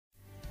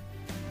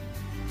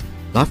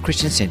Life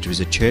Christian Centre is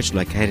a church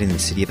located in the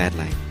city of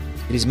Adelaide.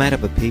 It is made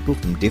up of people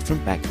from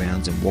different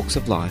backgrounds and walks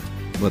of life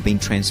who have been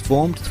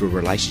transformed through a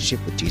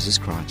relationship with Jesus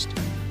Christ.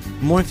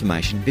 For more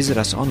information, visit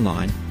us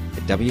online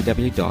at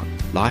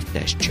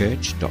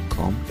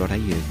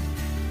www.life-church.com.au.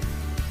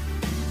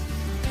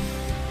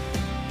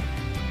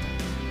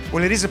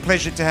 Well, it is a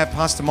pleasure to have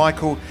Pastor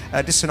Michael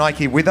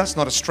Dissanayake with us,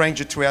 not a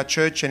stranger to our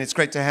church, and it's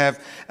great to have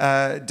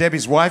Deb,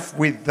 his wife,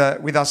 with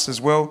us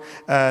as well.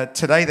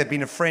 Today, they've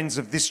been friends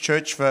of this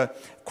church for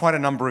quite a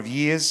number of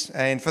years.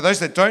 And for those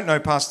that don't know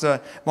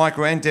Pastor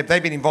Michael and Deb,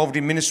 they've been involved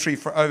in ministry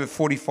for over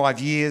 45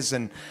 years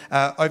and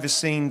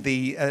overseen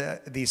the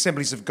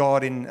Assemblies of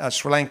God in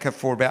Sri Lanka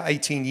for about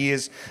 18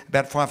 years,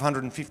 about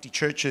 550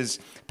 churches.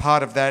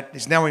 Part of that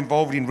is now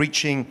involved in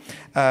reaching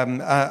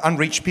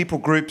unreached people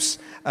groups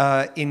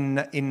in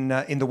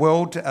the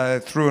world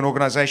through an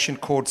organisation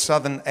called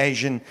Southern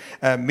Asian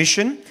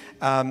Mission.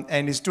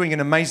 And is doing an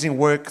amazing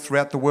work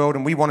throughout the world,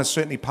 and we want to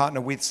certainly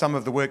partner with some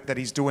of the work that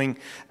he's doing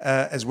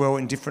as well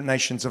in different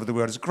nations of the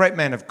world. He's a great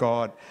man of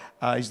God.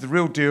 He's the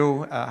real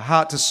deal,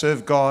 heart to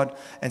serve God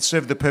and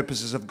serve the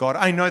purposes of God.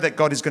 I know that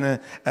God is going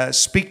to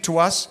speak to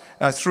us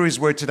through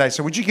his word today.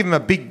 So would you give him a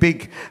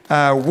big,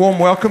 warm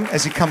welcome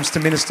as he comes to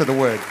minister the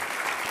word?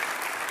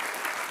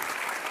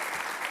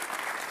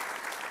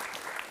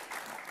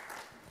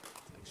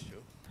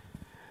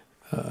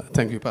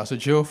 Thank you, Pastor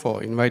Joe,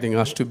 for inviting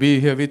us to be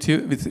here with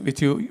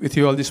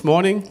you all this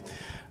morning.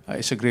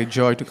 It's a great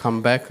joy to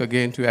come back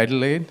again to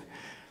Adelaide.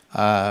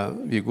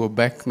 We go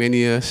back many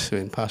years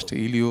when Pastor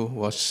Elio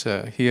was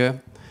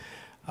here.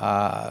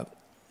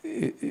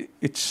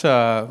 It's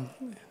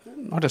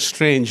not a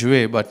strange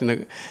way, but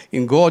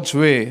in God's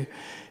way,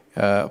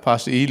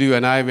 Pastor Elio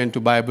and I went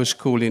to Bible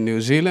school in New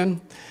Zealand,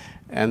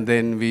 and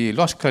then we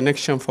lost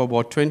connection for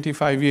about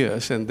 25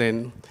 years, and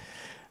then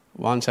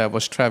once I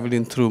was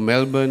traveling through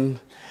Melbourne,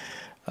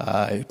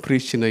 I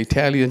preached in an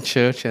Italian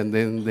church, and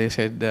then they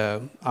said,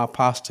 our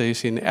pastor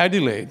is in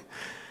Adelaide.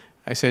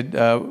 I said,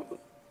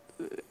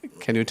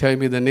 can you tell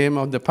me the name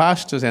of the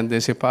pastors? And they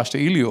said, Pastor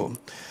Elio.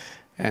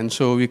 And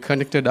so we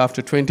connected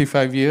after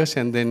 25 years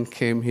and then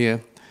came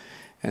here.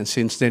 And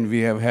since then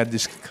we have had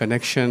this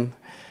connection.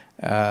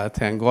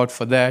 Thank God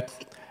for that.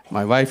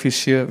 My wife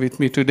is here with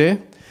me today.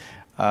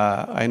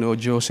 I know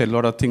Joe said a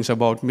lot of things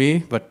about me,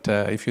 but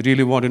if you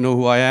really want to know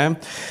who I am,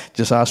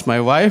 just ask my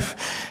wife,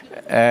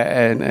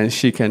 and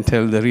she can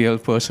tell the real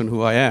person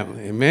who I am.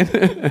 Amen?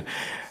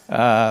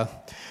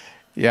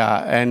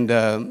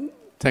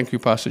 Thank you,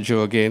 Pastor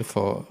Joe, again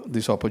for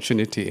this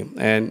opportunity.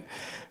 And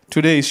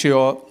today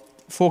your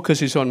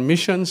focus is on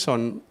missions,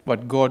 on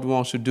what God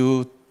wants to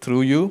do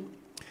through you.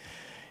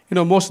 You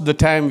know, most of the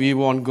time we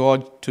want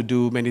God to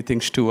do many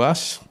things to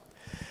us,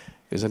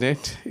 isn't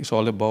it? It's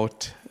all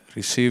about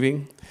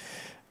receiving,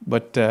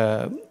 but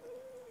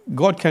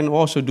God can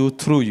also do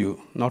through you,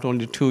 not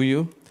only to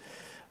you,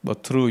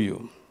 but through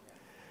you.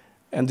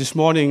 And this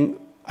morning,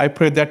 I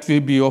pray that will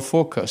be your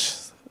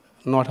focus,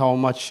 not how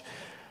much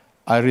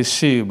I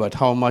receive, but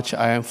how much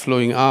I am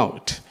flowing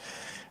out.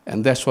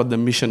 And that's what the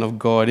mission of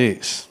God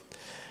is.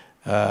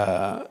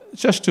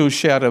 Just to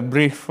share a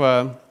brief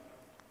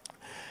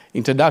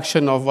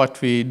introduction of what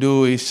we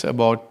do is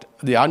about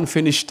the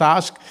unfinished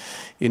task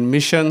in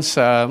missions.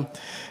 As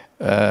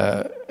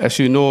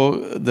you know,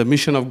 the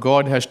mission of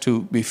God has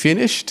to be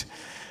finished.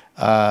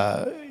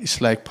 It's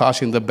like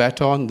passing the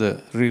baton. The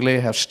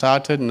relay has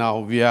started. Now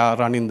we are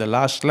running the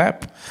last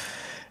lap,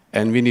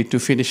 and we need to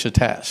finish the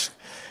task.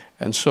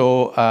 And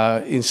so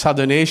in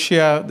Southern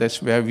Asia,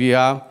 that's where we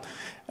are.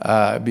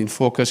 Been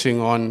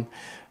focusing on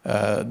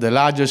the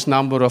largest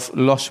number of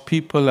lost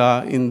people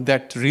in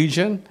that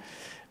region.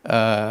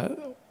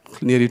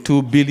 Nearly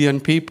 2 billion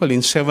people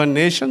in 7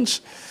 nations,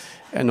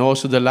 and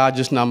also the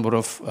largest number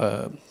of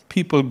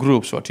people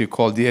groups, what you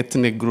call the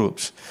ethnic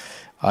groups,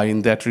 are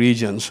in that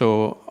region.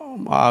 So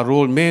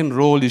our main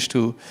role is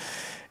to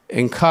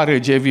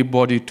encourage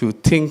everybody to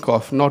think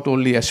of not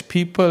only as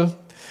people,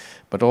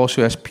 but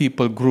also as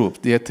people groups,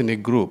 the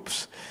ethnic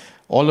groups.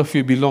 All of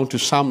you belong to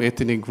some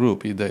ethnic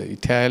group, either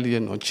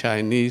Italian or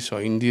Chinese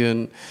or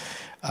Indian,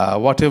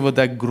 whatever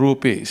that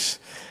group is.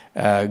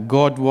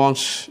 God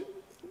wants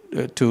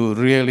to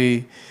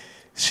really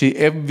see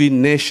every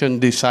nation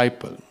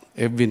disciple.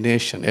 Every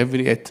nation,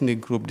 every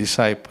ethnic group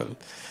disciple.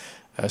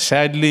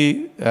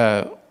 Sadly,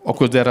 of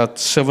course, there are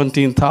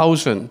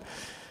 17,000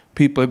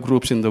 people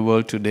groups in the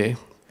world today.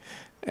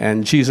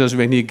 And Jesus,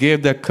 when he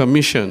gave that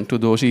commission to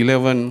those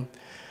 11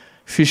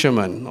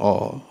 fishermen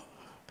or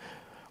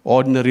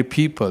ordinary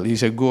people, he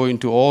said, go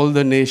into all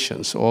the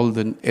nations, all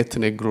the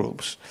ethnic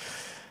groups,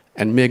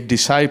 and make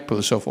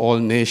disciples of all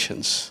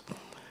nations.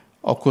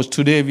 Of course,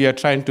 today we are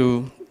trying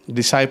to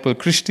disciple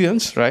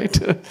Christians, right?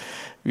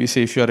 We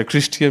say if you are a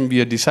Christian, be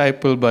a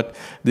disciple. But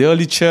the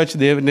early church,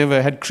 they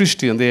never had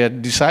Christians. They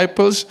had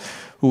disciples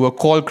who were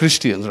called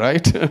Christians,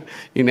 right?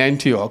 In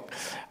Antioch.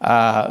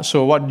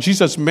 So what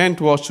Jesus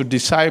meant was to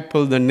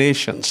disciple the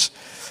nations,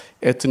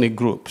 ethnic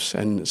groups.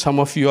 And some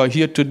of you are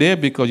here today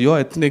because your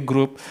ethnic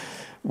group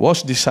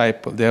was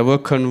discipled. There were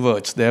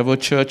converts. There were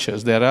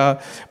churches. There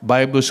are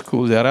Bible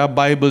schools. There are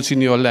Bibles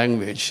in your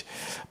language.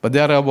 But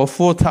there are about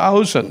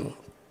 4,000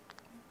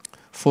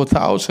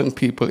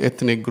 people,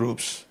 ethnic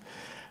groups,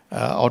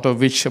 out of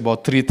which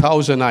about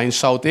 3,000 are in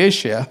South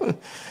Asia.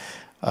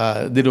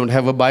 They don't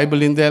have a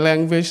Bible in their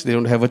language. They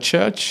don't have a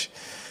church.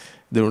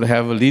 They don't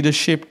have a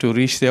leadership to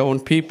reach their own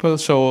people.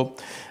 So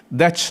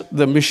that's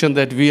the mission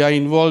that we are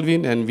involved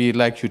in, and we'd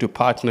like you to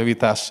partner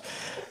with us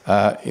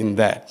in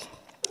that.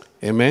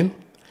 Amen?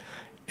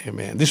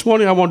 Amen. This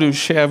morning I want to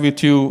share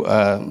with you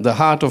the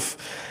heart of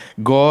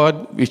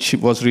God, which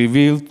was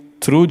revealed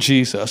through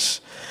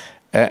Jesus.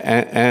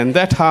 And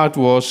that heart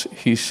was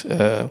his,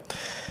 that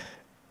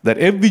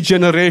every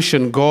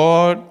generation,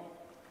 God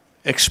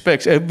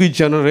expects every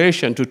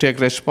generation to take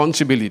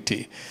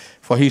responsibility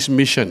for his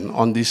mission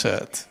on this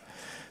earth.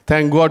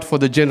 Thank God for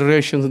the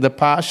generations in the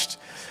past,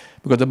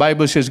 because the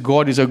Bible says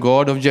God is a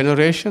God of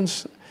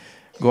generations.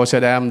 God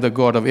said, I am the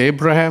God of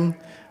Abraham,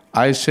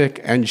 Isaac,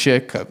 and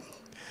Jacob.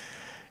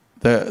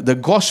 The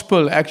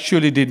gospel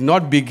actually did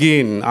not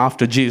begin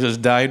after Jesus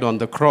died on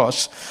the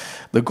cross.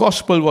 The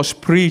gospel was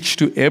preached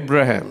to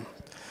Abraham.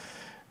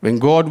 When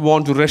God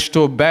wanted to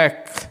restore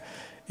back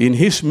in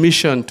his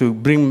mission to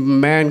bring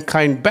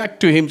mankind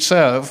back to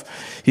himself,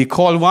 he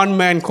called one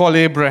man called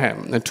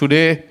Abraham. And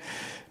today,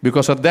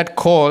 because of that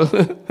call,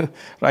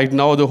 right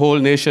now the whole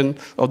nation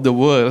of the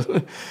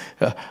world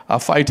are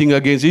fighting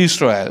against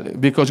Israel.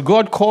 Because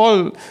God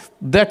called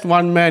that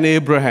one man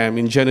Abraham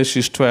in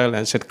Genesis 12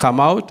 and said, come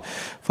out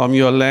from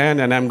your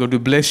land and I'm going to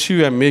bless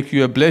you and make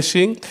you a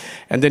blessing.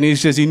 And then he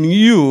says, in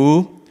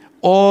you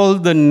all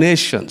the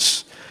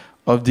nations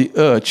of the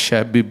earth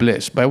shall be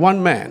blessed. By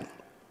one man.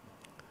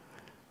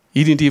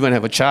 He didn't even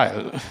have a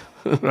child,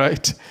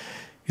 right?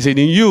 He said,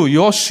 in you,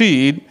 your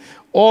seed,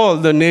 all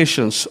the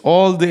nations,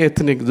 all the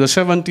ethnic, the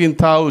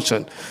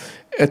 17,000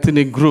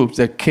 ethnic groups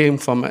that came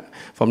from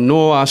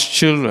Noah's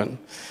children,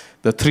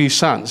 the 3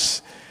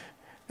 sons.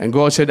 And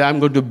God said, I'm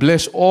going to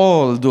bless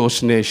all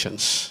those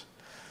nations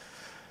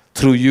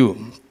through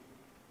you.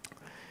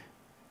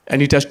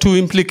 And it has 2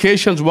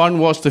 implications. One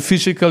was the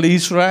physical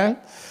Israel,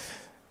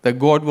 that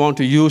God wanted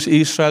to use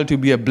Israel to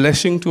be a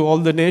blessing to all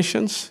the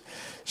nations.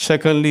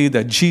 Secondly,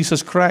 that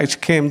Jesus Christ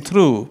came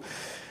through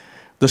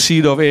the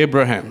seed of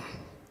Abraham.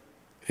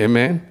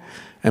 Amen.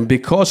 And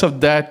because of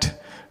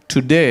that,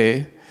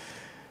 today,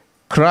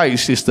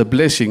 Christ is the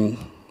blessing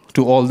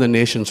to all the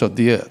nations of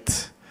the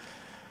earth.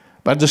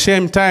 But at the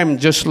same time,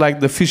 just like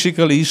the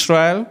physical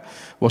Israel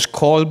was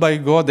called by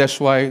God, that's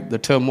why the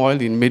turmoil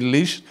in Middle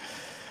East,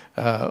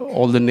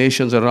 all the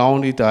nations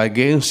around it are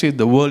against it.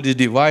 The world is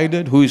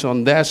divided. Who is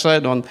on their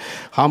side, on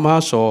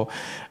Hamas?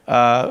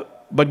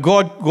 But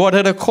God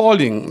had a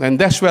calling, and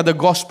that's where the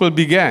gospel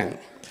began.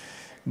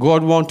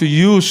 God wanted to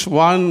use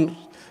one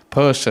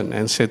person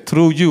and said,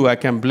 through you I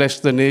can bless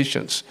the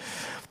nations.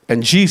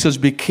 And Jesus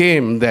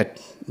became that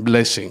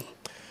blessing.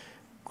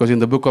 Because in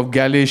the book of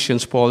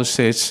Galatians, Paul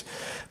says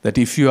that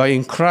if you are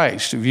in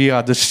Christ, we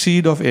are the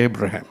seed of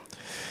Abraham.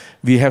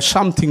 We have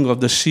something of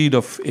the seed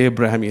of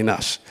Abraham in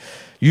us.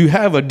 You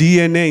have a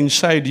DNA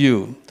inside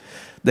you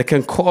that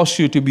can cause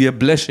you to be a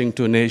blessing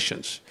to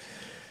nations.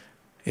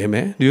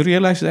 Amen? Do you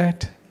realize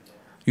that?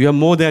 You are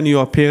more than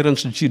your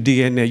parents'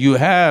 DNA. You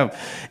have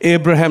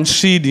Abraham's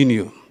seed in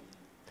you.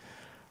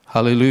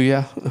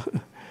 Hallelujah.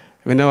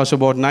 When I was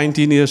about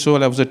 19 years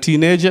old, I was a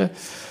teenager.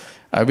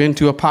 I went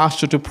to a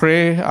pastor to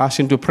pray,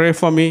 asked him to pray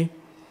for me.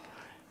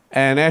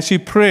 And as he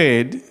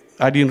prayed,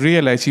 I didn't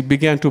realize he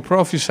began to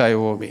prophesy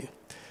over me.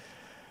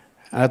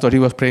 And I thought he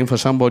was praying for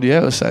somebody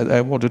else.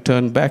 I want to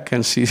turn back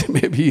and see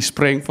maybe he's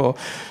praying for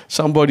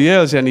somebody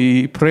else. And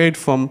he prayed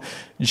from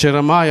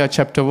Jeremiah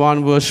chapter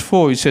 1, verse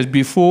 4. He says,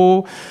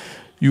 before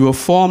you were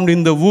formed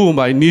in the womb,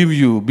 I knew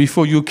you.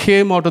 Before you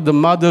came out of the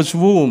mother's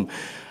womb,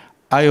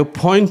 I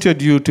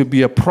appointed you to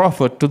be a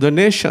prophet to the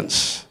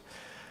nations.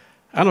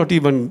 I'm not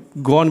even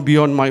gone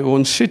beyond my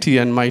own city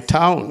and my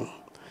town.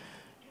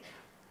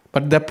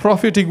 But the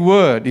prophetic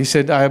word, he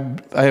said, I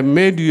have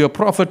made you a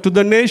prophet to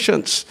the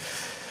nations.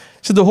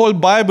 So the whole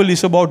Bible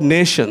is about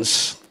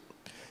nations,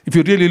 if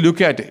you really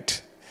look at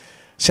it.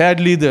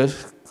 Sadly, the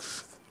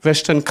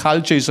Western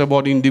culture is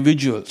about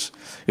individuals,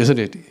 isn't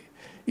it?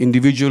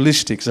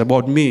 Individualistic, it's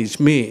about me, it's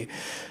me.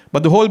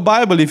 But the whole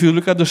Bible, if you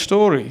look at the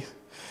story,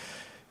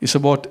 is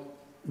about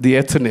the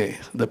ethne,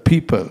 the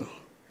people,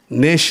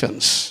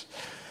 nations.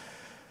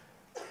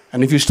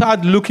 And if you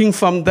start looking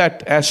from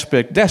that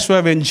aspect, that's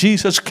why when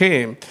Jesus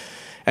came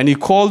and he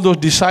called those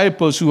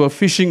disciples who were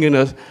fishing in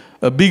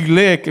a big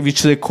lake,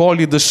 which they called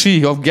it the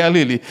Sea of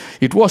Galilee.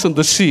 It wasn't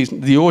the sea,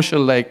 the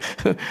ocean like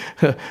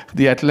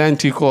the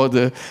Atlantic or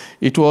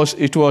it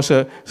was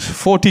a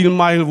 14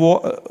 mile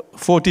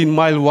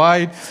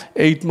wide,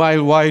 8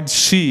 mile wide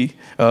sea,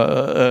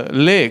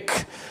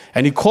 lake.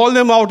 And he called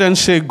them out and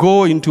said,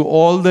 go into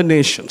all the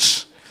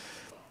nations.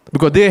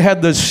 Because they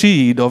had the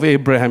seed of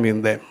Abraham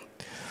in them.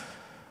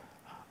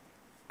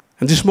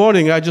 And this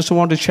morning, I just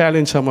want to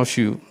challenge some of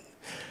you.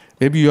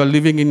 Maybe you are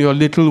living in your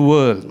little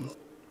world.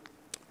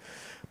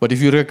 But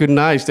if you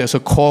recognize there's a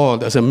call,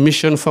 there's a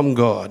mission from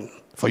God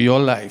for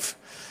your life,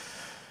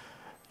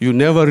 you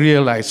never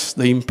realize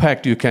the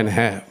impact you can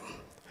have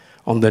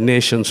on the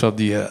nations of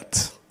the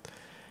earth.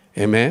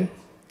 Amen?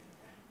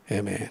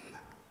 Amen.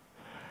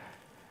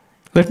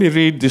 Let me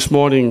read this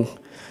morning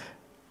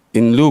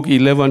in Luke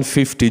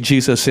 11:50.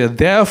 Jesus said,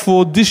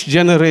 "Therefore this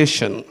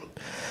generation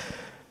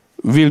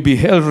will be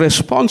held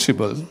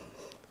responsible.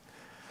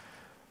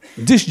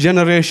 This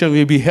generation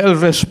will be held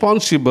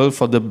responsible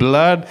for the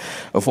blood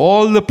of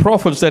all the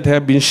prophets that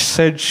have been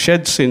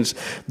shed since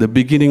the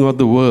beginning of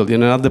the world."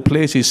 In another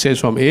place, he says,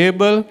 from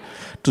Abel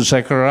to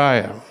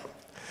Zechariah.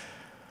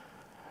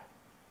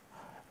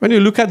 When you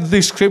look at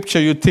this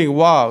scripture, you think,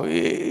 wow,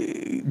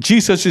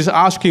 Jesus is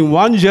asking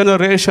one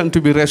generation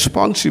to be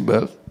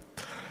responsible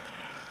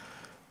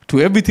to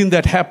everything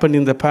that happened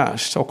in the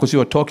past. Of course, you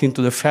were talking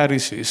to the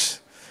Pharisees.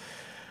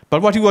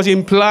 But what he was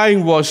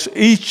implying was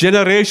each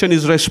generation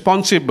is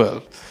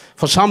responsible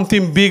for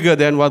something bigger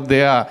than what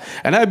they are.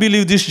 And I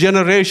believe this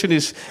generation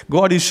is,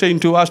 God is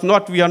saying to us,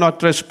 we are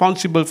not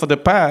responsible for the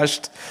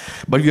past,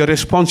 but we are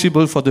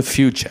responsible for the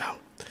future.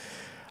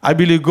 I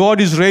believe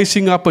God is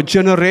raising up a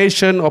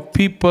generation of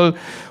people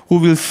who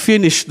will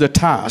finish the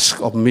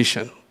task of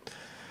mission.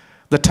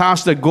 The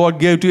task that God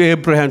gave to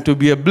Abraham to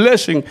be a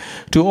blessing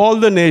to all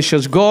the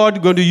nations. God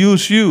is going to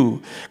use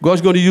you.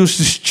 God's going to use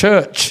this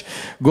church.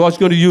 God's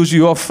going to use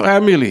your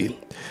family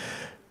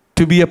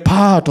to be a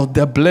part of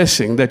that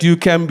blessing, that you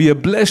can be a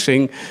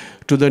blessing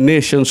to the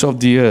nations of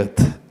the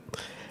earth.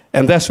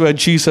 And that's where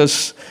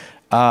Jesus,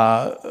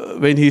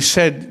 when he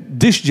said,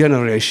 this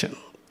generation,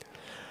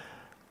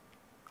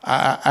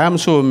 I am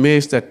so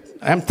amazed that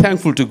I'm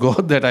thankful to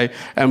God that I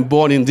am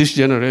born in this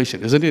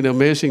generation. Isn't it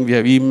amazing? We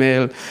have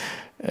email,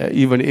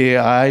 even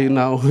AI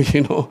now,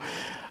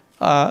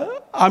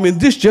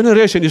 this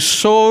generation is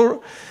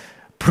so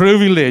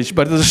privileged,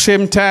 but at the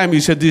same time,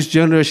 he said this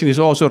generation is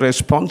also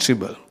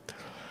responsible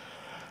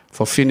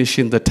for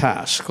finishing the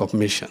task of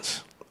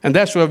missions. And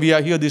that's why we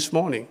are here this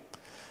morning.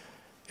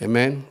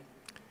 Amen.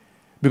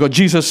 Because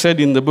Jesus said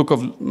in the book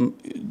of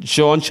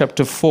John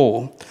chapter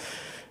 4,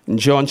 in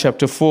John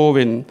chapter 4,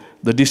 when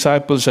the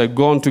disciples had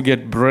gone to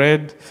get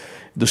bread,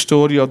 the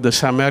story of the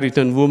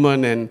Samaritan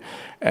woman, and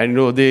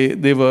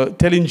they were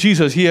telling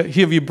Jesus,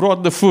 here we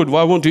brought the food,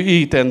 why won't you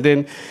eat? And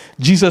then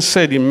Jesus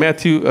said in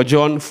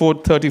John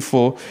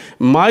 4:34,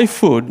 my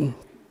food,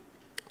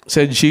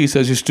 said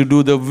Jesus, is to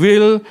do the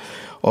will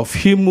of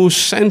him who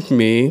sent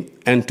me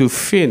and to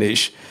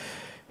finish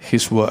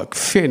his work.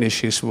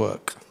 Finish his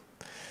work.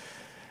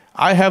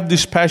 I have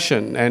this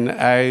passion, and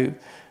I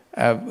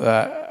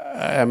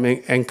am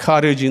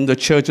encouraging the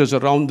churches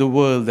around the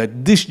world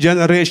that this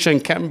generation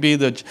can be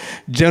the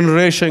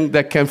generation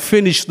that can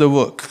finish the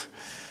work.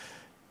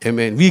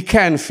 Amen. We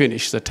can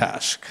finish the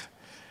task.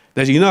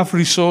 There's enough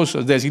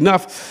resources, there's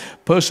enough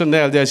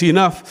personnel, there's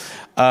enough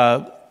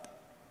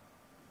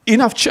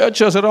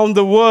churches around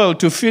the world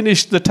to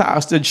finish the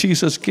task that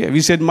Jesus gave.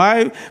 He said,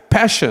 my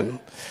passion.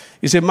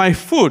 He said, my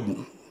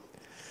food.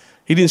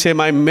 He didn't say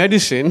my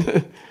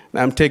medicine.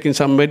 I'm taking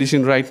some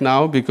medicine right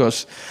now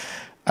because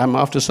I'm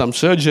after some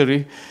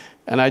surgery,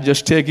 and I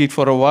just take it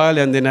for a while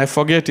and then I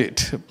forget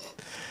it.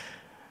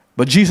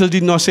 But Jesus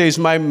did not say it's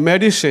my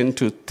medicine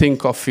to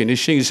think of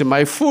finishing. He said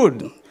my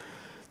food.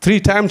 3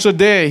 times a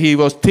day he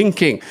was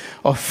thinking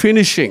of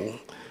finishing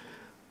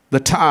the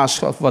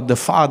task of what the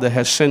Father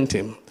has sent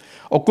him.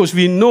 Of course,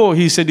 we know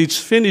he said it's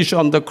finished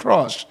on the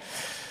cross.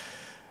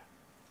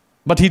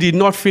 But he did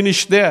not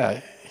finish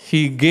there.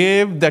 He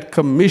gave that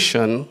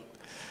commission.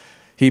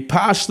 He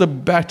passed the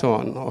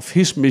baton of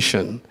his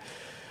mission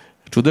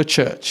to the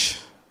church,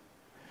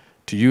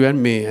 to you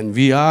and me, and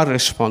we are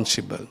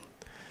responsible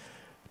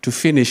to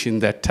finish in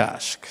that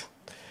task.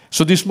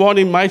 So this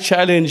morning, my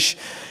challenge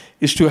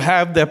is to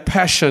have the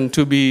passion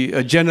to be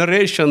a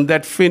generation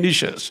that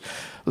finishes.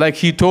 Like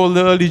he told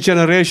the early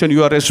generation,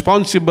 you are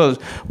responsible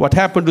what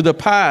happened to the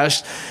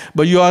past,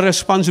 but you are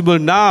responsible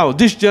now.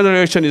 This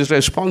generation is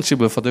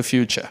responsible for the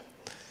future.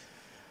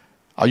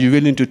 Are you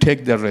willing to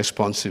take that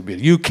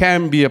responsibility? You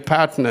can be a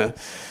partner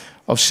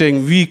of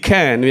saying we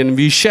can and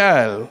we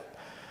shall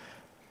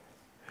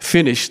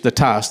finish the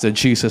task that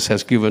Jesus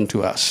has given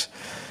to us.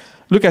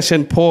 Look at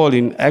St. Paul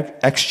in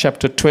Acts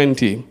chapter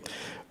 20,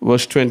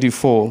 verse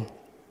 24.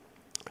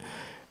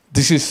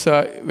 This is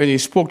when he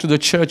spoke to the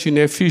church in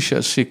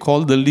Ephesus. He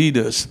called the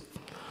leaders,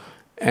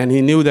 and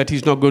he knew that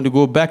he's not going to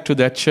go back to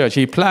that church.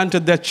 He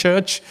planted that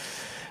church,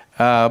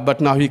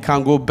 but now he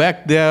can't go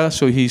back there,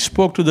 so he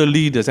spoke to the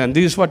leaders. And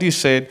this is what he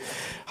said.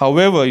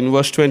 However, in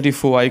verse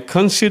 24, I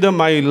consider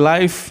my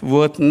life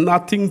worth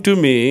nothing to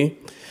me.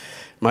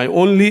 My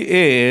only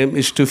aim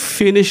is to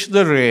finish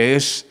the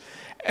race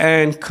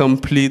and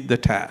complete the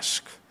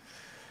task.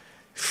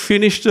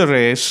 Finish the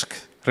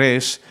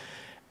race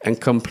and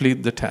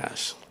complete the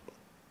task.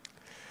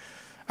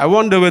 I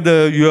wonder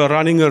whether you are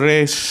running a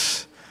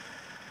race.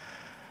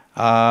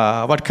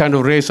 What kind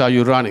of race are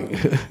you running?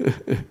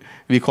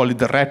 We call it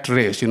the rat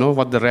race. You know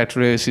what the rat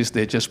race is?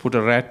 They just put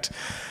a rat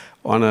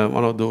on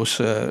one of those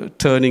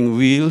turning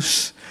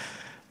wheels,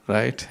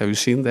 right? Have you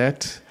seen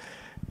that?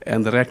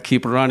 And the rat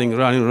keep running,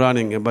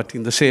 but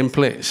in the same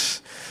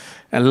place.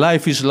 And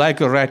life is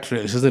like a rat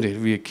race, isn't it?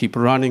 We keep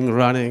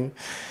running,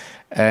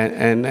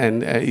 and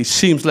it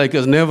seems like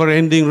a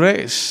never-ending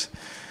race.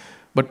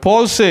 But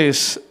Paul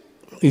says,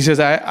 he says,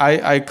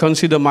 I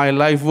consider my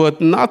life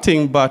worth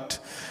nothing but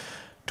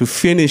to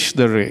finish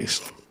the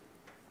race.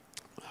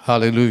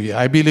 Hallelujah.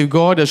 I believe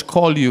God has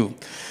called you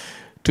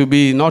to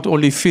be not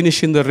only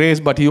finishing the race,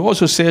 but he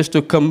also says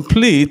to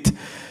complete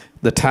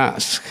the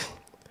task.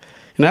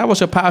 And I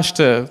was a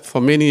pastor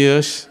for many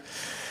years,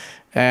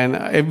 and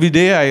every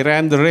day I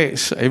ran the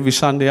race. Every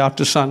Sunday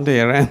after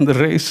Sunday, I ran the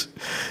race.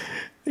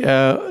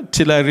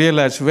 Till I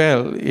realized,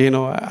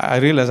 I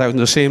realized I was in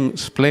the same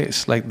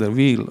place, like the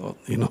wheel,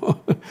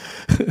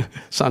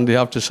 Sunday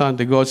after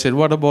Sunday. God said,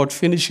 what about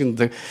finishing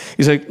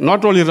he said,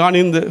 not only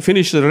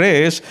finish the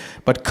race,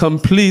 but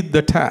complete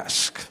the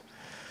task.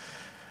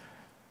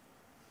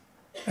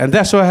 And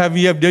that's why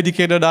we have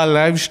dedicated our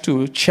lives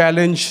to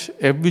challenge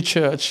every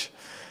church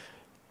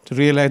to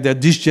realize that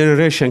this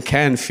generation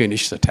can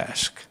finish the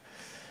task.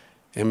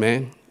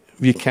 Amen?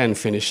 We can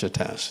finish the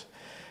task.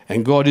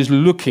 And God is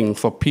looking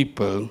for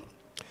people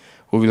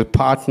who will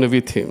partner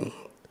with him.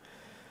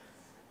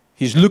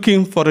 He's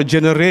looking for a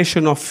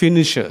generation of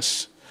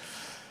finishers.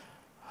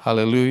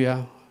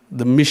 Hallelujah.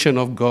 The mission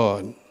of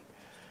God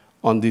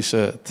on this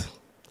earth.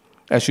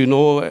 As you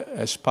know,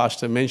 as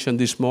Pastor mentioned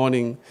this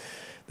morning,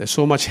 there's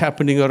so much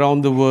happening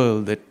around the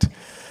world that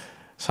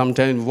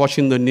sometimes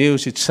watching the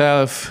news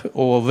itself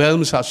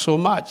overwhelms us so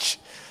much.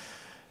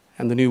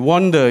 And then you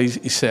wonder,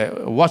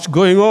 what's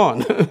going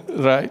on,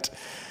 right?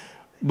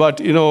 But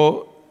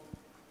God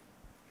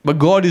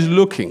is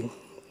looking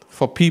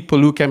for people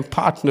who can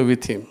partner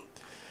with him.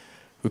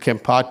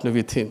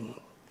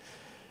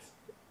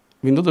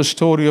 We know the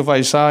story of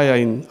Isaiah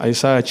in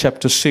Isaiah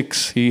chapter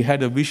 6. He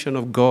had a vision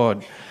of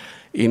God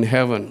in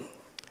heaven.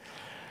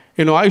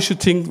 I used to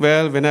think,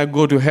 when I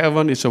go to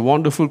heaven, it's a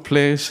wonderful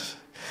place.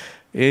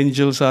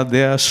 Angels are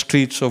there,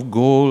 streets of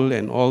gold,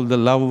 and all the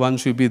loved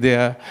ones will be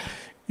there.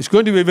 It's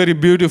going to be a very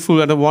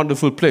beautiful and a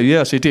wonderful place.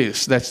 Yes, it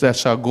is.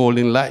 That's our goal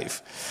in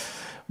life.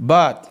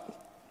 But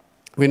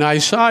when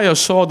Isaiah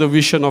saw the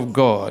vision of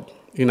God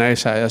in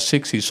Isaiah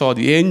 6, he saw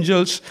the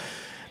angels.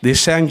 They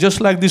sang just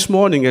like this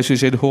morning, as you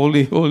said,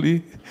 holy,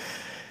 holy.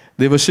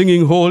 They were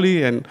singing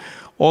holy, and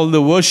all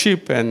the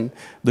worship and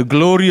the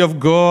glory of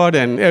God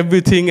and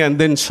everything. And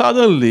then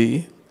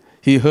suddenly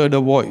he heard a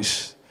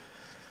voice.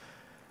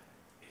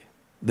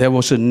 There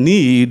was a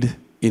need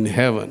in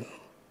heaven.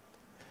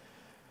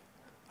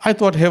 I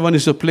thought heaven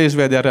is a place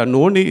where there are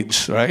no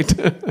needs, right?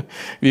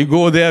 We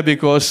go there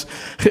because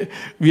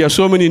we have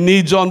so many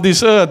needs on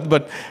this earth.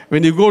 But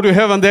when you go to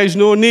heaven, there is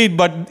no need.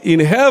 But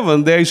in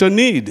heaven, there is a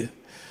need.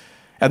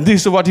 And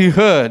this is what he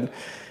heard.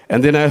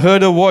 And then I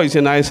heard a voice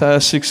in Isaiah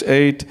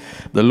 6:8,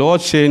 the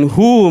Lord saying,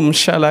 whom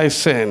shall I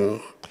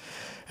send?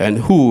 And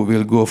who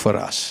will go for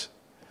us?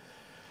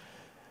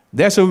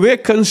 There's a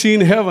vacancy in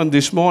heaven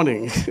this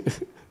morning.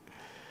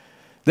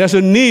 There's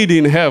a need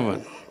in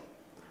heaven.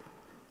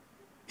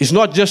 It's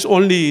not just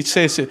only, it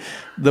says,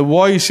 the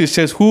voice, it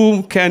says,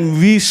 whom can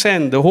we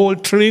send? The whole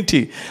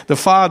Trinity, the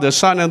Father,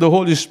 Son, and the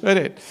Holy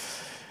Spirit.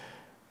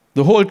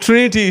 The whole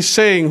Trinity is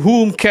saying,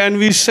 whom can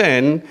we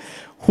send?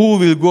 Who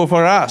will go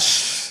for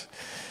us?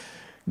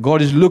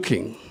 God is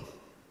looking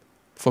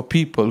for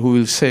people who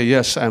will say,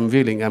 yes, I'm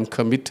willing, I'm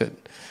committed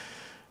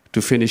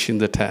to finishing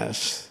the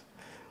task.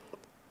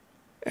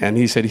 And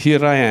he said,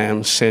 here I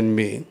am, send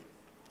me.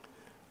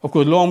 Of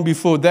course, long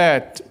before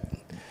that,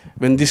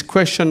 when this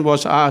question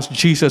was asked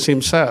Jesus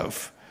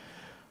himself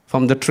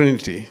from the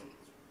Trinity,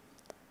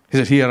 he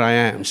said, here I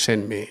am,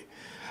 send me.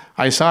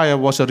 Isaiah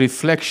was a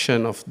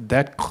reflection of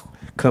that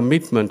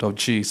commitment of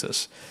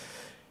Jesus.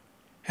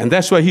 And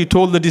that's why he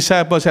told the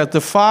disciples, as the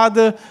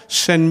Father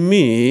sent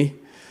me,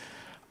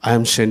 I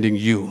am sending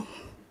you.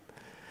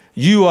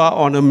 You are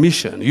on a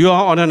mission. You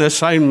are on an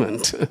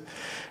assignment.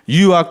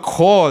 You are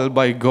called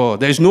by God.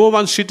 There is no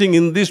one sitting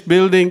in this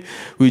building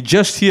who is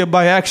just here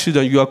by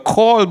accident. You are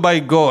called by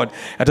God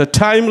at a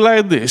time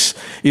like this,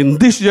 in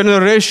this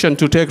generation,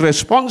 to take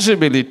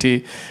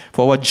responsibility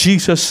for what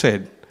Jesus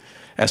said.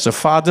 As the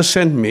Father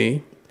sent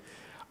me,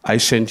 I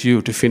sent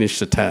you to finish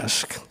the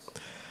task.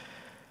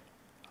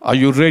 Are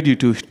you ready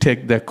to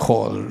take that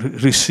call,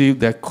 receive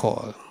that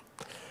call?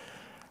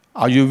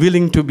 Are you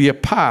willing to be a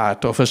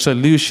part of a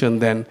solution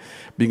than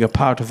being a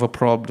part of a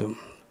problem?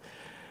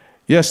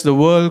 Yes, the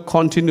world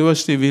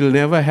continuously will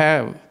ever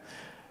have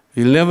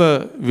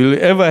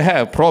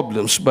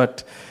problems,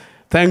 but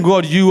thank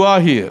God you are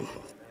here.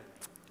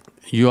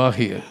 You are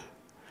here.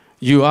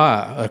 You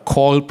are a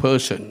called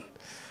person.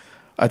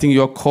 I think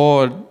you're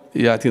called,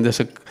 I think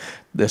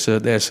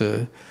there's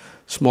a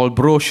small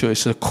brochure,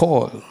 it's a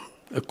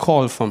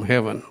call from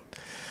heaven.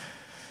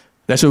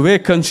 There's a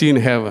vacancy in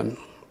heaven,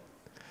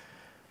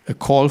 a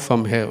call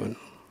from heaven.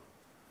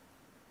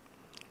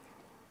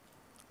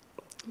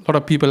 A lot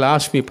of people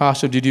ask me,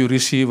 Pastor, did you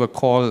receive a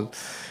call?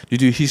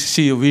 Did you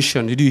see a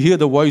vision? Did you hear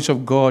the voice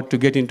of God to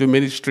get into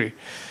ministry?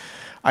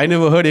 I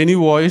never heard any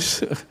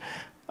voice.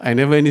 I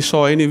never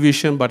saw any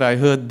vision, but I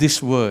heard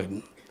this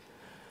word.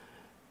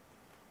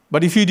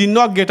 But if you did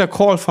not get a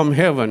call from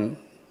heaven,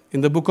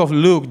 in the book of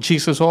Luke,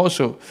 Jesus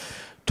also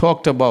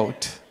talked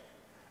about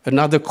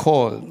another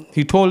call.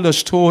 He told a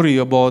story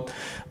about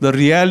the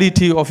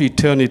reality of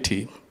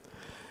eternity.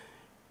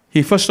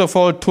 He first of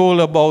all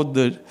told about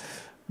the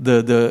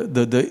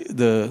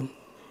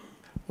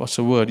what's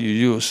the word you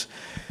use?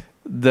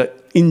 The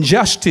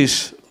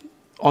injustice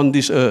on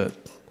this earth.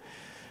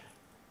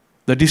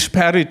 The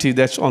disparity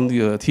that's on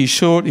the earth. He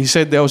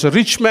said there was a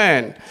rich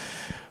man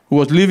who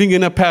was living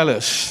in a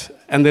palace,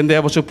 and then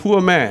there was a poor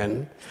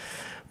man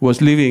who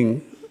was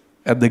living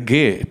at the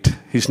gate.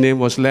 His name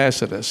was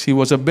Lazarus. He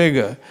was a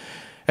beggar,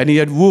 and he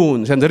had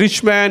wounds. And the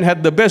rich man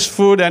had the best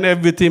food and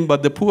everything,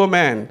 but the poor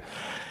man,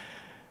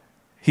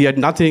 he had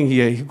nothing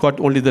here. He got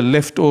only the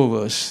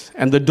leftovers.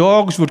 And the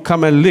dogs would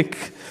come and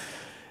lick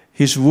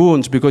his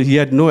wounds because he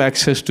had no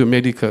access to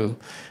medical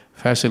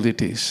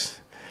facilities.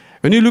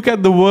 When you look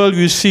at the world,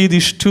 you see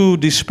these two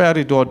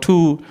disparate or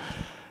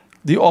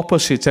the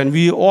opposites, and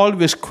we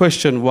always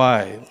question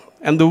why.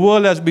 And the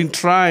world has been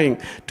trying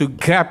to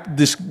gap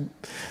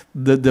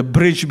the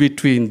bridge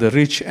between the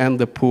rich and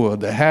the poor,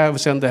 the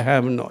haves and the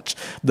have-nots,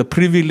 the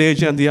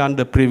privileged and the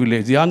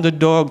underprivileged, the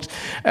underdogs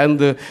and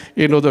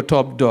the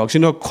top dogs.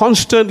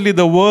 Constantly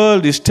the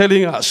world is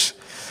telling us.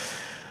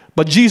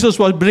 But Jesus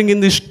was bringing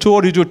this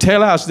story to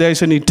tell us there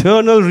is an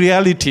eternal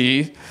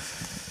reality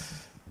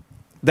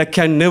that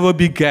can never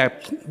be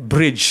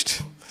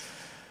bridged.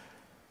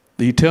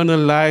 The eternal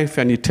life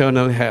and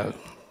eternal hell.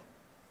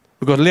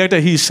 Because later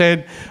he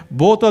said,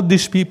 both of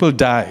these people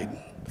died.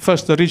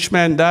 First the rich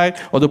man died,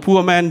 or the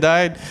poor man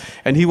died,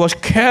 and he was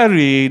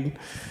carried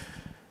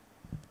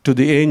by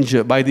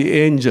the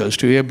angels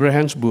to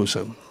Abraham's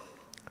bosom.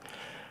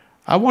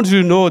 I want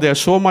you to know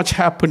there's so much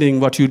happening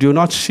what you do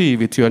not see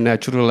with your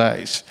natural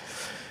eyes.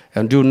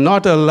 And do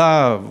not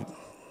allow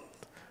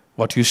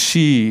what you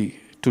see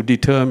to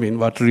determine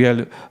what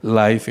real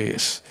life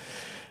is.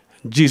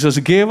 Jesus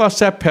gave us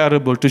that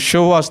parable to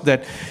show us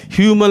that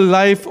human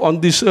life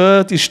on this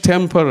earth is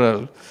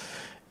temporal,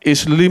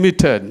 is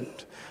limited,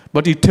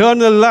 but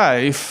eternal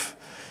life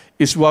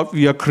is what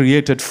we are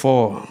created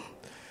for.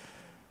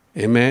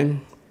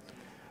 Amen.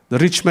 The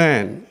rich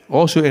man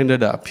also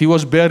ended up. He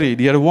was buried.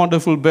 He had a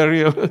wonderful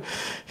burial.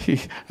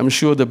 I'm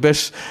sure the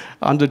best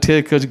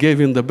undertakers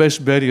gave him the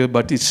best burial,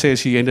 but it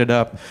says he ended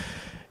up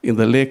in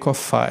the lake of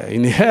fire.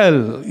 In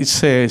hell, it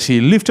says,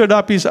 he lifted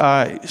up his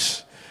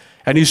eyes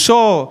and he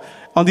saw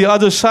on the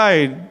other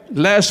side,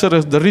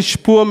 Lazarus, the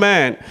rich poor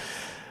man,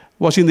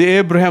 was in the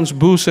Abraham's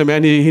bosom,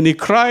 and he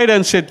cried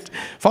and said,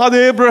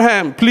 Father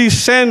Abraham, please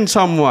send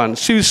someone.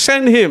 So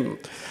send him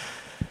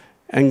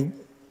and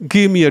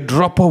give me a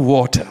drop of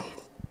water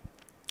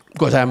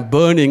because I'm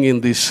burning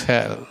in this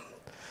hell.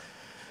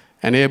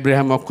 And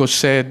Abraham, of course,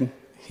 said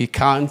he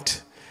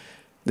can't.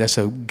 There's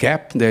a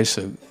gap.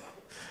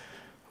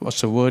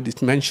 What's the word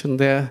it's mentioned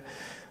there?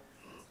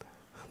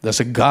 There's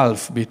a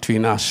gulf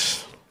between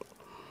us.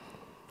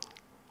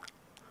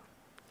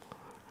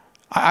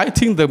 I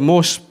think the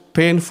most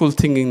painful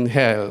thing in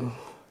hell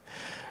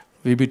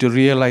will be to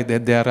realize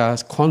that there are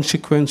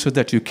consequences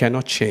that you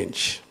cannot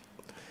change.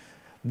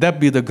 That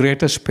be the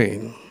greatest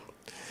pain.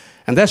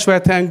 And that's why,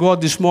 thank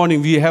God, this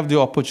morning we have the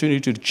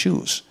opportunity to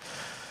choose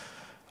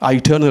our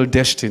eternal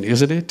destiny,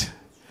 isn't it?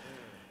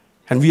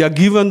 And we are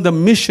given the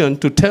mission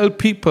to tell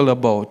people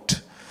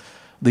about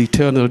the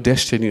eternal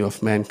destiny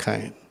of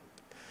mankind.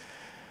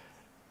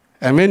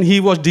 And when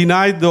he was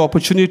denied the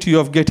opportunity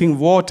of getting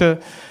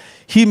water,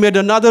 he made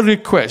another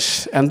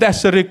request. And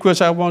that's the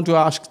request I want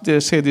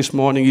to say this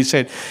morning. He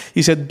said,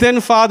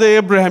 then Father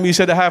Abraham, he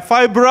said, I have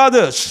 5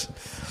 brothers.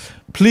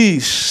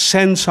 Please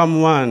send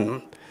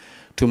someone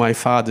to my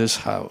father's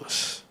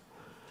house.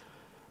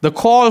 The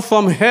call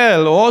from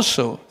hell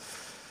also,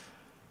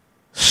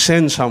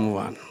 send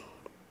someone.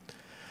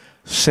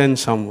 Send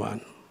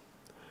someone.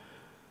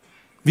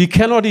 We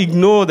cannot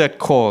ignore that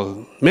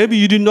call. Maybe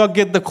you did not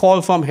get the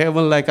call from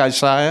heaven like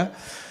Isaiah.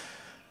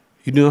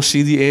 You did not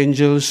see the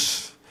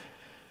angels,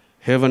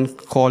 heaven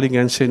calling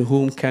and saying,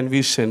 whom can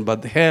we send?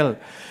 But hell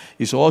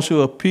is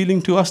also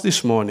appealing to us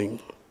this morning.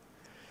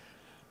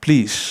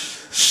 Please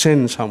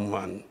send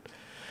someone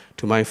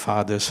to my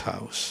father's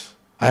house.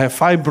 I have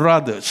 5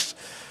 brothers,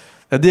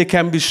 that they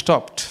can be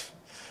stopped.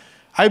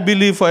 I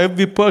believe for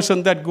every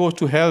person that goes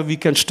to hell, we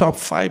can stop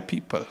 5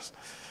 people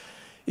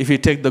if we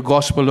take the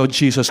gospel of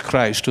Jesus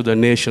Christ to the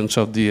nations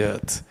of the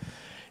earth.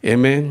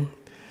 Amen.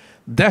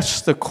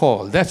 That's the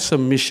call. That's the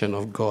mission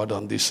of God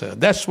on this earth.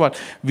 That's what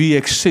we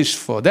exist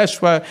for.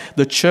 That's why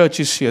the church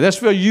is here.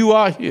 That's where you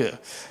are here,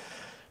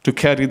 to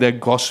carry that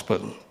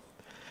gospel.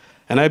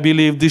 And I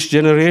believe this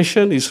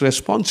generation is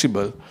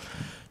responsible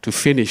to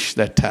finish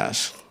that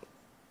task.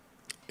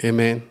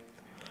 Amen.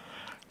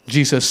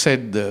 Jesus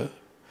said the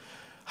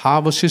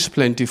harvest is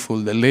plentiful,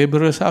 the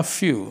laborers are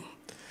few.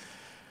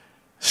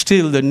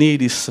 Still the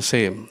need is the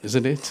same,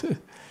 isn't it?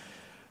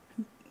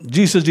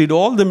 Jesus did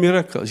all the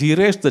miracles. He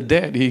raised the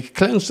dead. He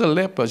cleansed the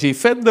lepers. He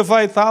fed the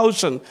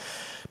 5,000.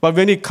 But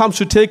when it comes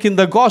to taking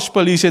the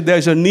gospel, he said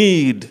there's a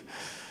need.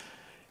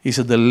 He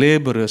said the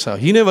laborers are.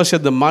 He never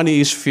said the money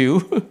is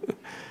few.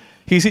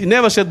 He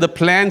never said the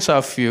plants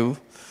are few.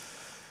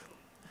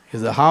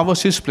 The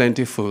harvest is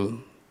plentiful.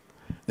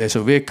 There's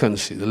a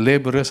vacancy. The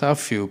laborers are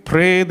few.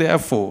 Pray,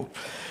 therefore,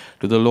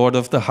 to the Lord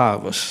of the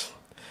harvest.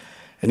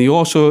 And he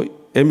also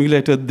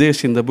emulated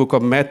this in the book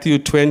of Matthew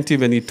 20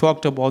 when he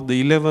talked about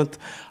the 11th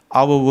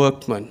hour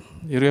workman.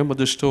 You remember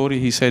the story?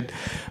 He said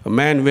a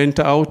man went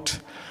out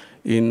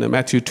in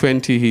Matthew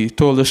 20. He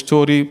told the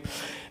story.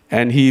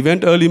 And he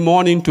went early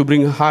morning to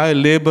bring hired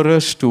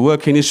laborers to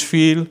work in his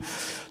field.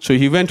 So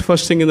he went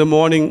first thing in the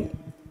morning,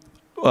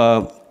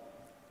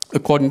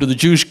 according to the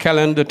Jewish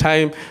calendar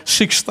time,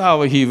 6th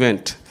hour he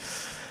went.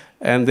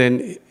 And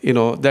then,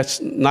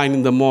 that's 9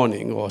 in the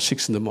morning or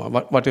 6 in the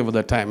morning, whatever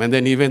the time. And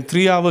then he went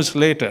 3 hours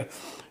later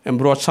and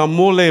brought some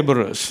more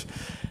laborers.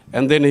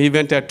 And then he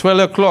went at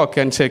 12 o'clock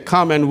and said,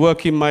 come and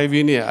work in my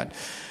vineyard.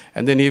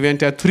 And then he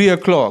went at 3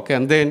 o'clock.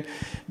 And then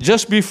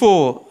just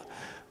before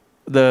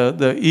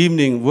the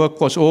evening work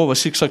was over,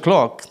 6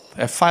 o'clock,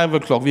 at 5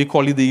 o'clock, we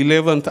call it the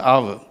 11th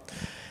hour.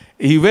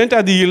 He went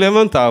at the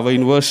 11th hour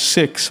in verse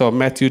 6 of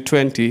Matthew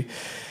 20.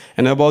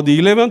 And about the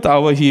 11th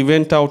hour, he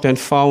went out and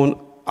found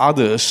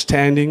others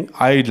standing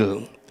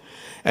idle.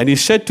 And he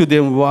said to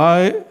them,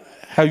 why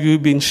have you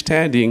been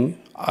standing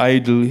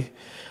idle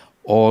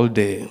all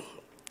day?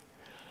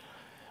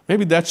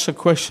 Maybe that's a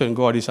question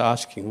God is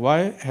asking.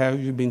 Why have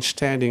you been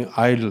standing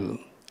idle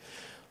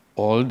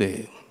all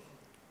day?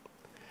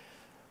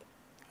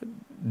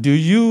 Do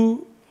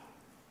you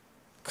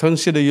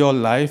consider your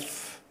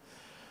life,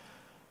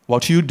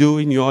 what you do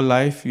in your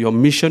life, your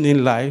mission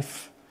in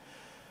life?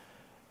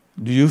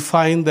 Do you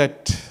find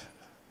that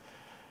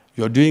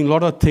you're doing a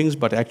lot of things,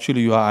 but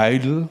actually you are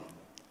idle,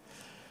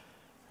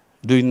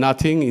 doing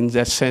nothing in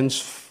that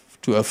sense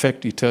to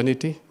affect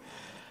eternity?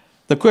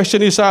 The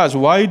question is asked,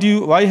 why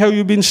have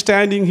you been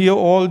standing here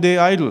all day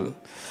idle?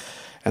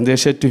 And they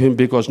said to him,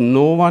 because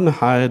no one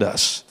hired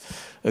us.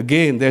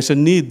 Again, there's a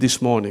need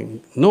this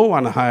morning. No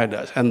one hired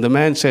us. And the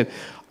man said,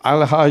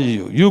 I'll hire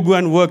you. You go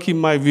and work in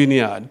my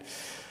vineyard.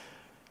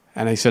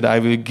 And I said, I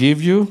will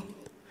give you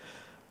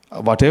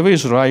whatever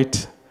is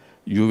right,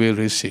 you will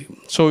receive.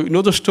 So you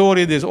know the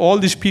story, there's all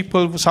these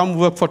people, some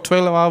work for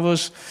 12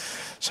 hours,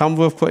 some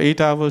work for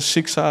 8 hours,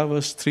 6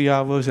 hours, 3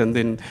 hours, and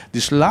then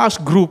this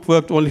last group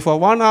worked only for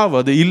 1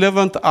 hour, the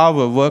 11th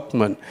hour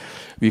workmen,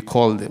 we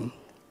call them.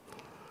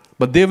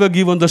 But they were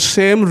given the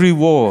same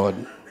reward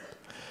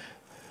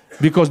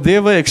because they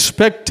were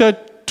expected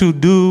to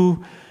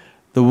do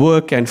the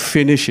work and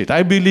finish it.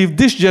 I believe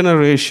this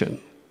generation,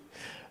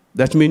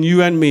 that means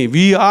you and me,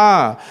 we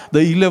are the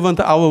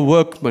 11th hour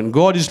workmen.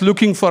 God is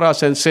looking for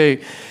us and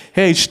say,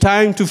 hey, it's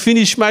time to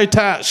finish my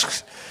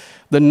tasks.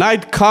 The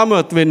night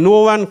cometh when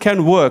no one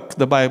can work,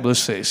 the Bible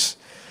says.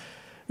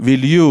 Will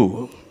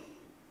you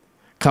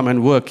come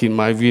and work in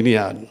my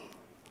vineyard?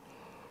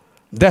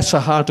 That's the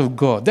heart of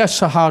God. That's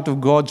the heart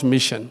of God's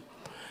mission.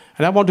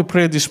 And I want to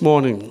pray this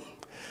morning.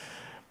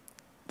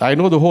 I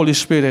know the Holy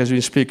Spirit has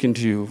been speaking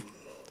to you.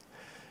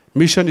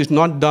 Mission is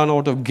not done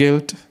out of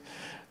guilt,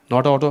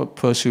 not out of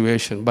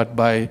persuasion, but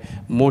by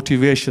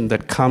motivation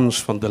that comes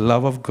from the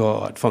love of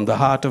God, from the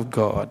heart of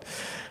God,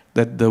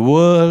 that the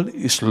world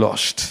is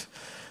lost.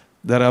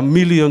 There are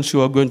millions who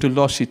are going to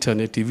lose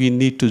eternity. We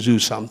need to do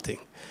something.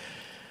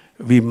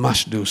 We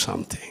must do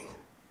something.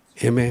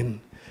 Amen.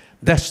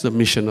 That's the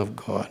mission of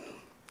God.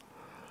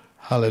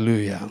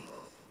 Hallelujah.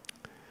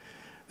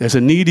 There's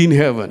a need in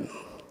heaven.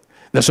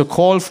 There's a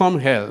call from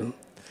hell.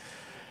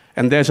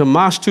 And there's a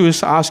master who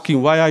is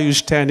asking, why are you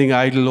standing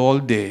idle all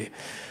day?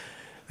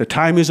 The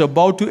time is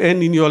about to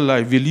end in your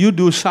life. Will you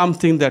do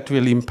something that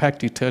will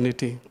impact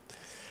eternity?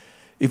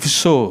 If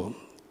so,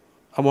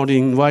 I want to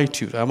invite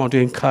you, I want to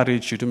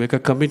encourage you to make a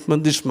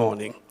commitment this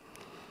morning.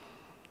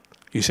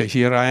 You say,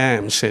 here I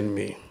am, send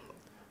me.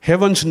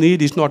 Heaven's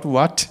need is not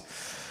what.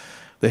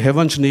 The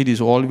heaven's need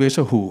is always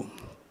a who.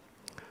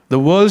 The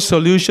world's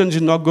solution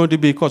is not going to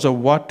be because of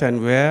what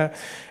and where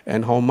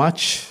and how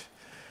much.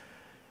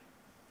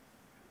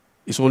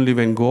 It's only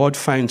when God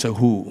finds a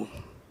who.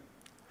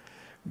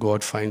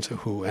 God finds a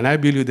who. And I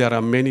believe there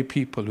are many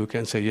people who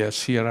can say,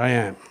 yes, here I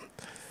am.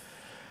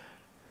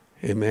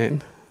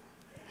 Amen.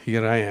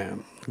 Here I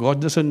am.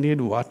 God doesn't need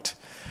what.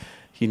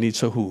 He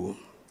needs a who.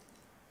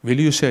 Will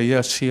you say,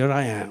 yes, here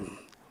I am.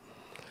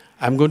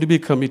 I'm going to be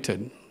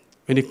committed.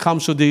 When it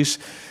comes to these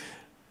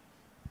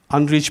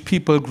unreached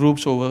people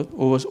groups,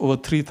 over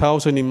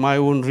 3,000 in my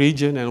own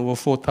region and over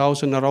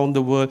 4,000 around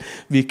the world,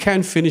 we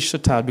can't finish the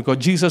task because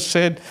Jesus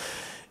said,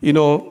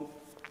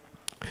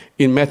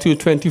 in Matthew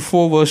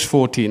 24, verse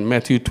 14,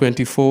 Matthew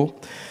 24,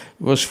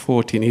 verse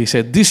 14, he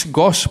said, this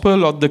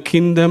gospel of the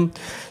kingdom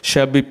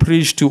shall be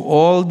preached to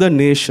all the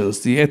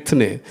nations, the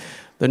ethne.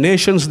 The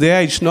nations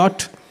there, it's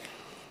not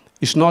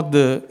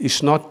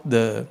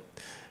the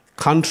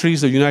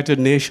countries, the United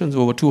Nations,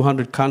 over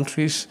 200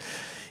 countries.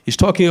 He's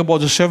talking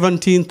about the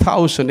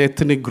 17,000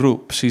 ethnic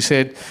groups. He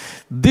said,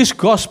 this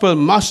gospel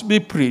must be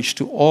preached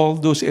to all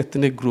those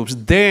ethnic groups.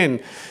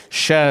 Then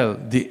shall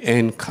the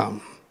end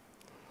come.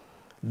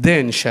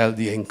 Then shall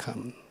the end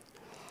come.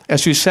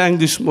 As we sang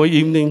this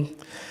evening,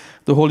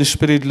 the Holy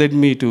Spirit led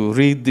me to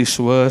read this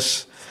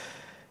verse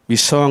we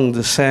sang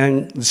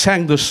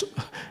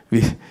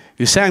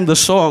the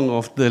song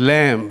of the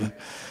Lamb.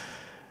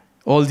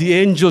 All the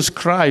angels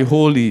cry,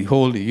 holy,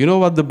 holy. You know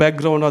what the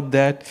background of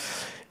that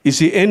is?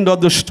 The end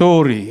of the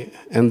story,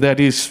 and that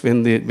is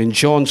when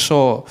John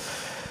saw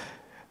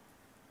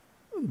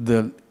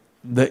the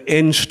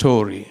end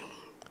story,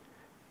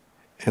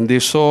 and they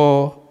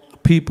saw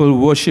people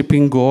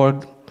worshiping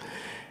God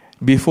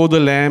before the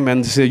Lamb,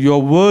 and they say, "You are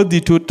worthy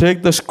to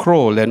take the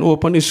scroll and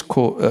open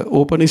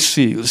its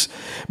seals,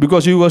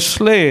 because you were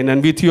slain,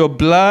 and with your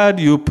blood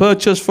you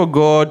purchased for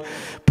God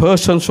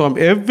persons from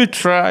every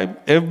tribe,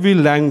 every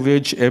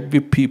language, every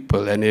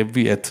people, and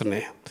every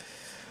ethnic."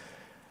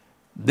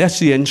 That's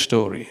the end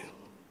story.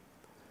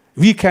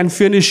 We can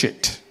finish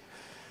it.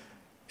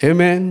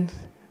 Amen.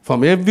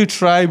 From every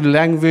tribe,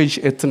 language,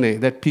 ethnic,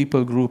 that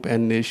people group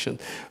and nation,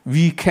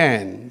 we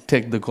can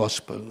take the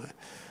gospel.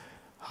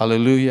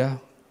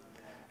 Hallelujah.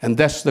 And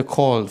that's the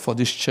call for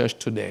this church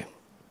today.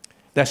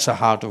 That's the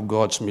heart of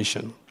God's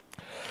mission.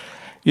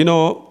 You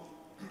know,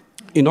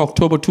 in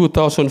October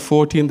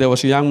 2014, there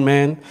was a young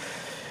man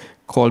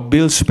called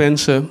Bill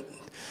Spencer.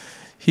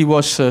 He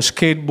was a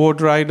skateboard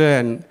rider,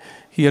 and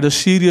he had a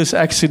serious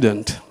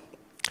accident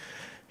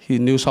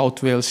in New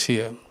South Wales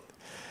here.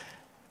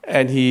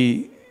 And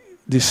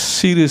this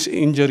serious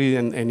injury,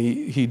 and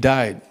he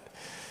died.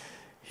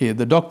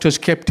 The doctors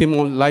kept him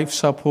on life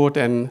support,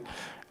 and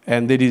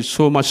they did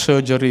so much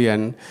surgery.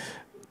 And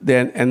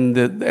when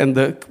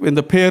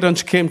the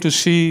parents came to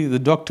see, the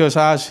doctors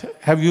asked,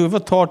 "Have you ever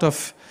thought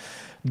of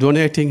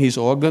donating his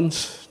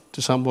organs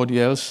to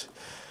somebody else?"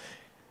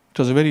 It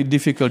was a very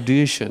difficult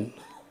decision.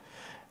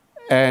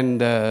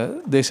 And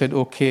they said,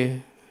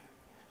 "Okay,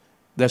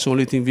 that's the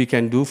only thing we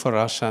can do for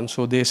our son."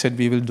 So they said,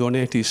 "We will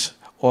donate his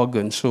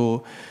organs."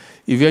 So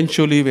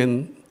eventually,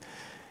 when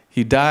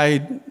he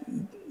died,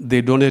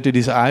 they donated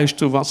his eyes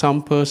to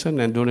some person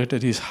and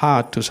donated his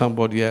heart to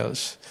somebody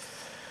else.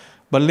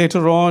 But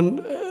later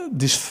on,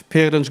 these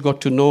parents got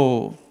to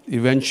know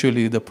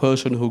eventually the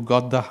person who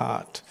got the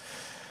heart,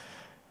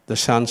 the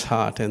son's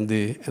heart, and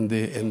they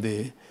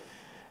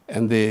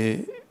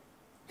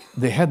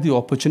had the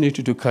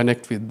opportunity to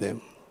connect with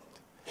them.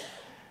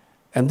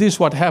 And this is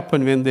what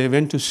happened when they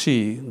went to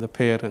see the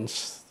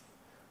parents,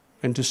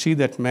 went to see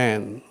that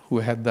man who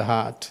had the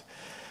heart.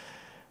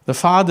 The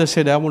father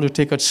said, "I want to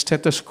take a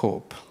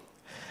stethoscope."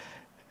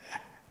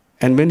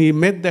 And when he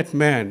met that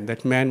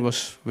man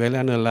was well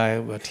and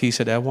alive, but he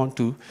said,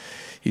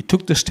 he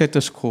took the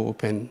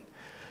stethoscope and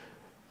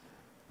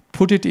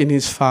put it in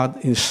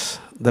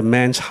the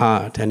man's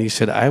heart, and he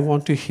said, "I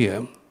want to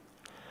hear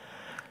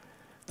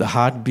the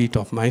heartbeat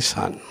of my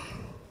son."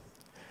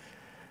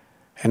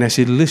 And as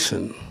he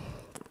listened,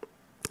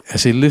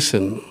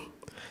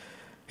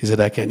 he said,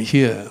 "I can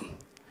hear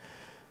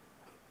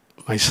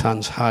my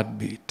son's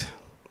heartbeat."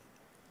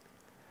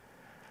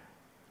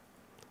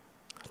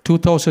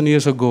 2,000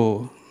 years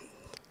ago,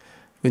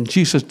 when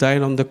Jesus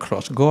died on the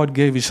cross, God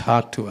gave his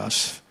heart to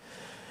us.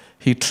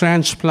 He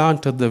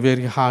transplanted the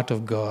very heart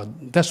of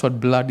God. That's what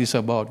blood is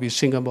about. We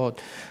sing about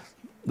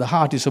the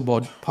heart is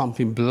about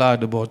pumping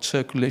blood, about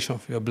circulation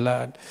of your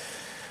blood.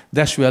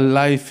 That's where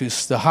life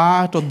is. The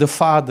heart of the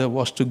Father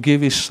was to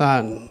give his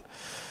Son.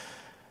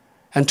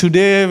 And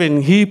today,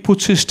 when he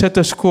puts his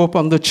stethoscope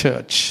on the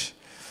church,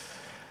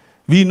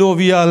 we know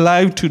we are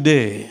alive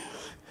today.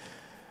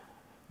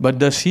 But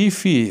does he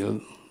feel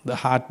the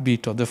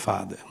heartbeat of the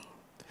Father?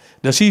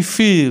 Does he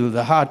feel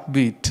the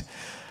heartbeat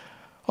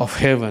of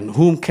heaven?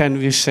 Whom can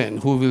we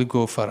send? Who will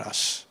go for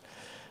us?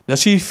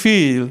 Does he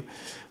feel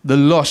the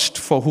lost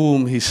for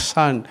whom his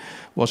Son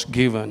was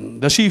given?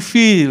 Does he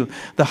feel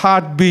the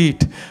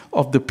heartbeat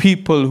of the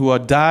people who are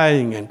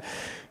dying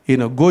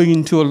and going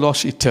into a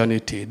lost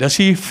eternity? Does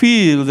he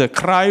feel the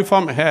cry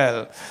from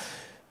hell,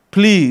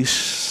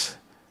 "Please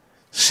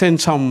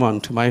send someone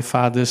to my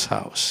Father's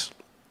house"?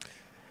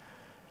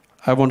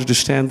 I wanted to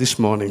stand this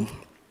morning.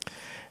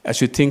 As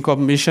you think of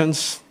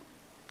missions,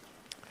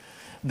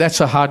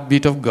 that's a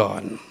heartbeat of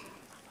God.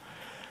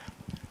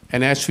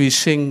 And as we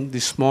sing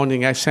this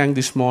morning, I sang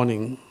this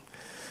morning,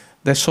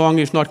 the song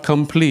is not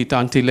complete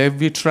until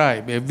every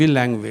tribe, every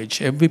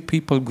language, every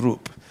people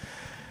group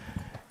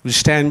will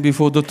stand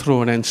before the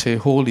throne and say,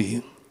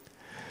 "Holy,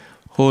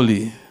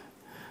 holy,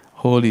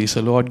 holy is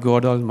the Lord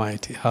God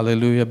Almighty."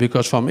 Hallelujah.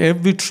 Because from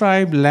every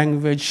tribe,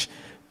 language,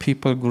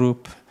 people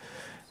group,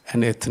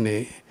 and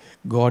ethnic,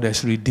 God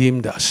has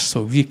redeemed us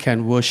so we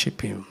can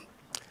worship him.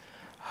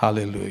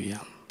 Hallelujah.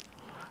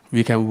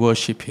 We can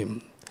worship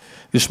him.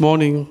 This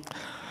morning,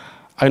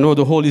 I know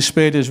the Holy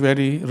Spirit is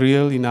very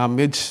real in our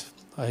midst.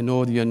 I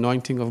know the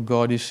anointing of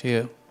God is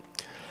here.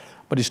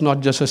 But it's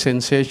not just a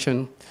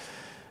sensation,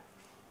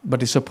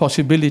 but it's a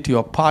possibility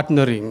of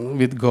partnering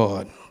with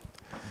God.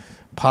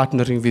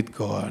 Partnering with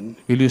God.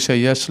 Will you say,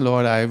 "Yes,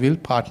 Lord, I will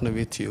partner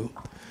with you"?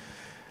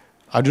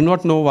 I do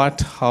not know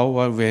what, how,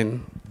 or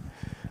when,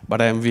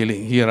 but I am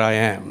willing. Here I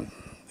am.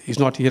 It's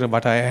not here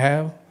what I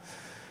have.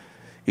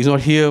 It's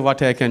not here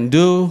what I can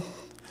do,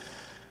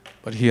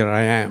 but here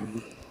I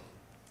am.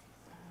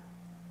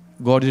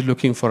 God is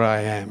looking for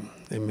I am.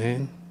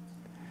 Amen.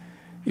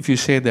 If you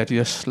say that,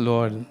 yes,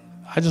 Lord,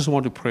 I just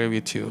want to pray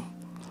with you.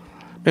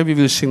 Maybe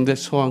we'll sing that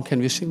song. Can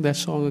we sing that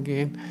song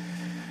again?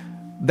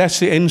 That's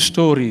the end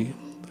story.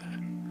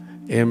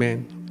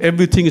 Amen.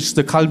 Everything is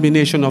the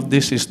culmination of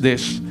this is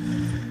this.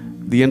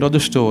 The end of the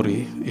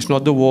story. It's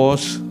not the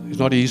wars. It's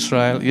not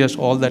Israel. Yes,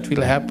 all that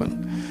will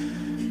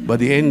happen. But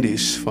the end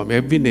is from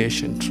every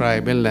nation,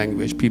 tribe, and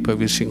language, people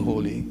will sing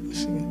holy.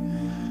 Sing.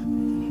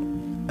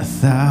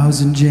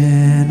 1,000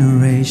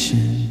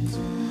 generations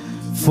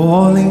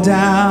falling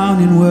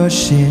down in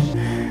worship.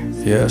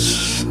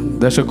 Yes,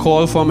 there's a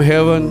call from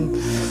heaven.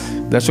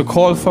 There's a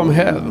call from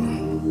hell.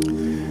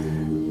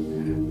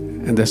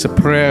 And there's a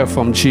prayer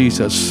from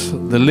Jesus.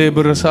 The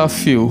laborers are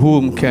few.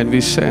 Whom can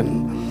we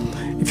send?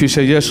 If you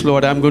say, yes,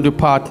 Lord, I'm going to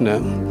partner.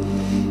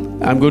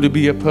 I'm going to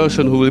be a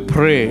person who will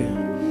pray.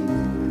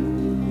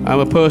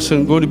 I'm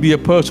going to be a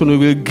person who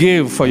will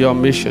give for your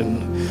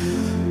mission.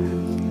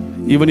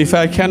 Even if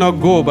I cannot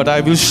go, but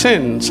I will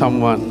send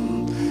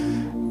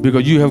someone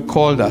because you have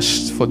called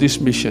us for this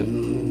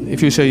mission.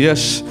 If you say,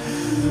 yes,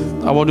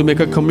 I want to make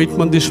a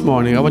commitment this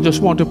morning, I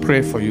just want to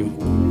pray for you.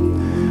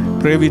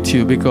 Pray with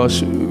you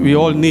because we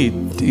all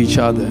need each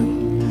other.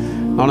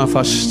 None of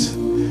us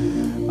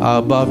are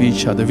above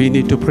each other. We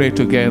need to pray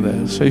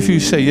together. So if you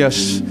say,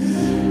 yes,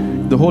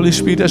 the Holy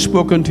Spirit has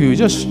spoken to you,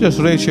 just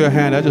raise your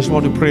hand. I just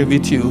want to pray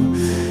with you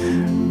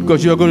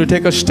because you're going to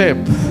take a step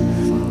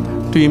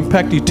to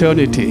impact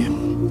eternity.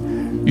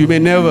 You may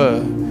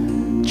never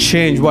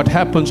change what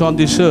happens on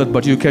this earth,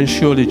 but you can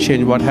surely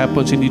change what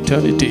happens in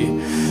eternity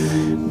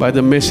by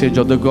the message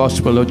of the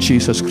gospel of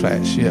Jesus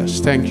Christ. Yes,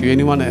 thank you.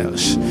 Anyone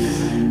else?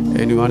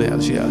 Anyone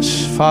else?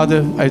 Yes.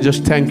 Father, I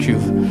just thank you.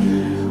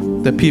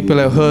 The people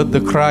have heard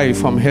the cry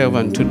from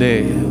heaven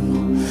today.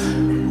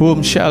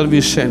 Whom shall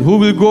we send? Who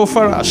will go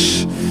for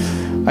us?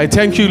 I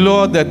thank you,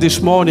 Lord, that this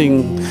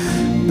morning,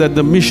 that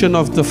the mission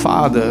of the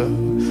Father,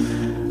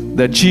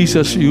 that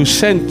Jesus, you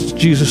sent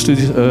Jesus to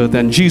this earth.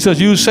 And Jesus,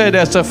 you said,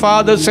 as the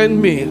Father sent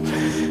me,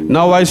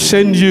 now I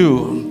send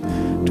you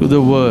to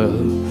the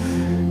world.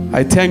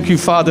 I thank you,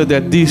 Father,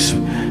 that these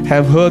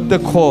have heard the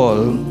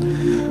call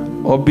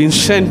or been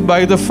sent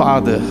by the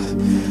Father.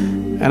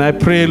 And I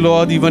pray,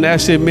 Lord, even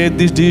as they made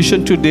this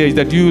decision today,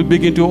 that you will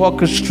begin to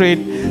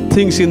orchestrate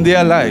things in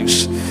their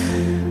lives.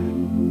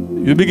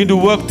 You begin to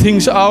work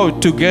things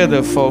out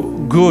together for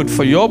good,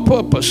 for your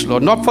purpose,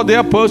 Lord, not for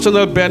their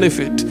personal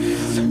benefit,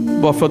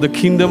 but for the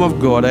kingdom of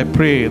God. I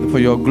pray for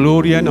your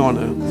glory and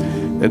honor,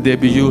 that they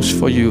be used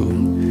for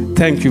you.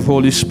 Thank you,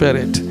 Holy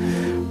Spirit.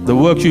 The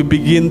work you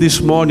begin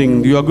this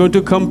morning, you are going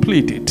to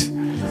complete it.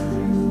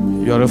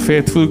 You are a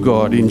faithful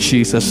God. In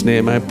Jesus'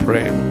 name I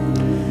pray.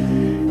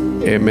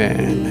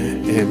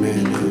 Amen.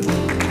 Amen.